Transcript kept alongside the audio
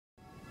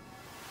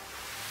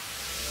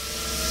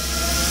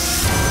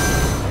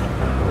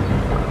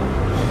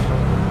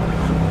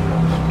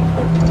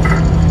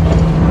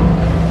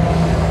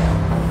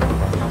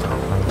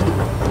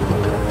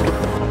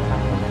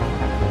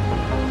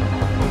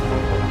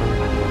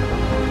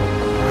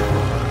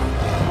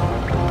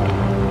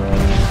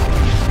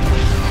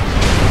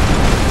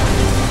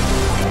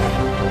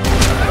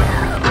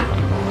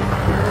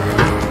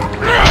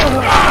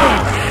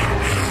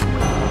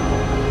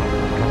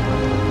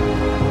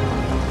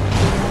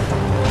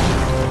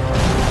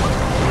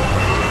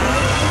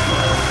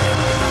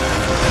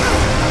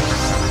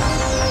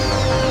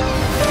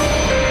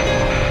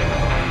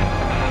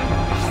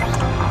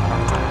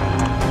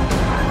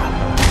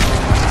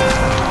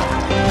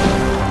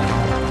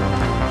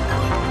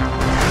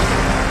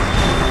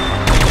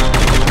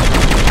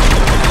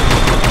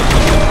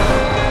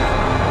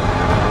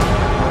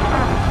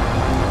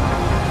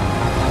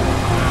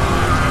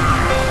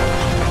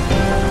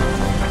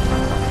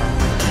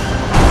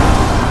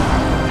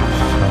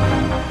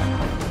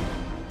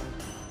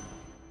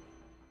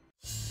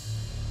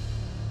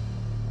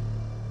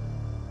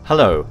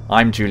Hello,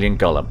 I'm Julian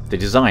Gollum, the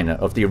designer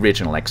of the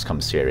original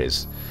XCOM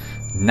series.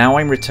 Now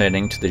I'm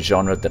returning to the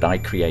genre that I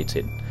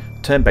created: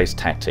 turn-based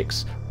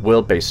tactics,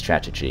 world-based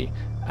strategy,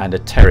 and a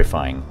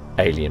terrifying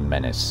alien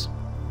menace.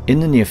 In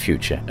the near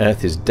future,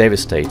 Earth is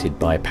devastated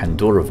by a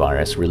Pandora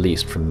virus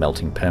released from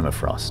melting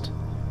permafrost.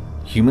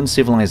 Human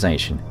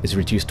civilization is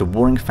reduced to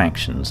warring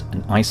factions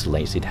and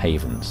isolated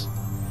havens.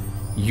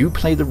 You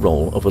play the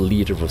role of a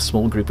leader of a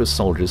small group of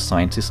soldiers,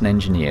 scientists and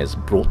engineers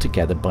brought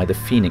together by the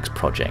Phoenix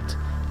Project,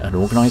 an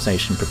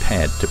organization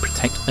prepared to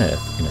protect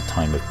Earth in a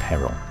time of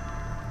peril.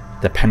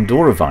 The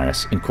Pandora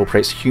virus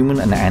incorporates human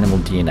and animal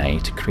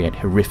DNA to create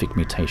horrific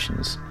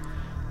mutations.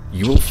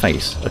 You will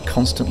face a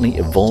constantly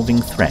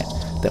evolving threat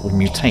that will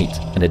mutate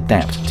and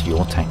adapt to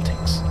your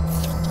tactics.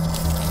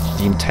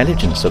 The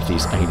intelligence of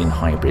these alien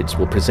hybrids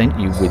will present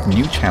you with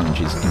new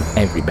challenges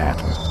in every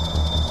battle.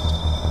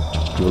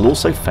 You will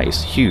also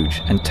face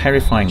huge and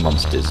terrifying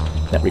monsters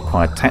that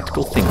require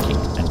tactical thinking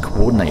and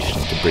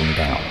coordination to bring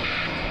down.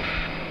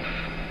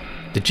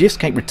 The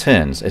Geoscape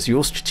returns as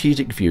your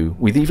strategic view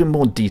with even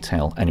more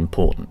detail and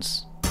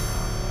importance.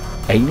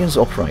 Aliens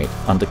operate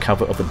under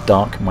cover of a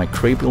dark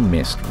microbial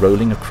mist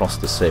rolling across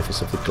the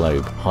surface of the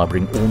globe,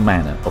 harbouring all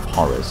manner of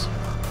horrors.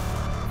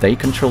 They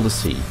control the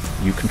sea,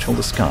 you control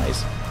the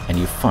skies, and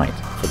you fight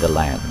for the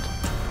land.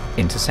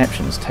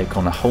 Interceptions take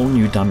on a whole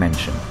new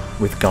dimension,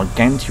 with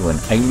gargantuan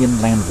alien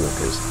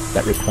landwalkers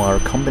that require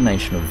a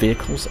combination of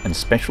vehicles and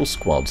special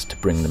squads to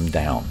bring them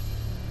down.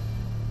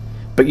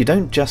 But you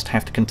don't just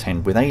have to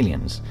contend with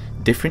aliens.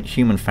 Different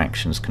human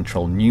factions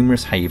control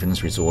numerous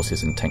havens,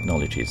 resources and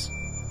technologies.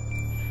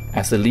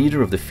 As the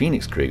leader of the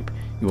Phoenix Group,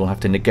 you will have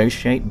to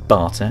negotiate,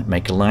 barter,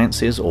 make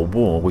alliances or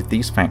war with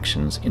these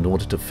factions in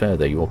order to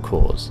further your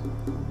cause.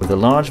 With a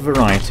large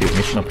variety of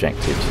mission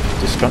objectives,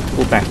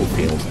 destructible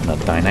battlefields and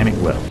a dynamic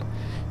world,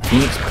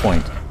 Phoenix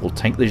Point will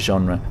take the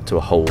genre to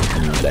a whole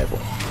new level.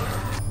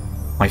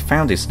 I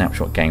founded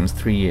Snapshot Games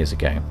 3 years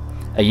ago.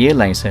 A year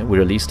later, we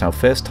released our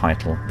first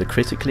title, the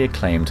critically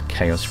acclaimed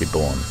Chaos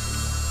Reborn.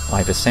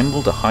 I've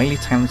assembled a highly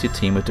talented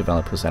team of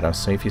developers at our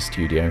Sophia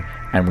studio,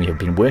 and we have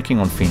been working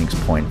on Phoenix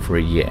Point for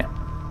a year.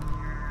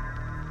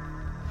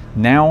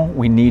 Now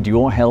we need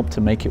your help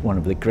to make it one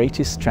of the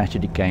greatest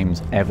strategy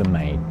games ever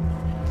made.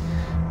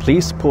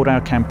 Please support our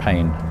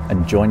campaign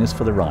and join us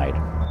for the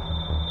ride.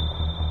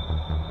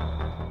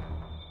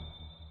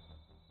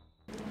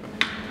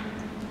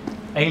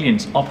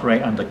 Aliens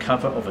operate under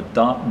cover of a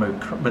dark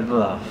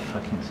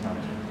fucking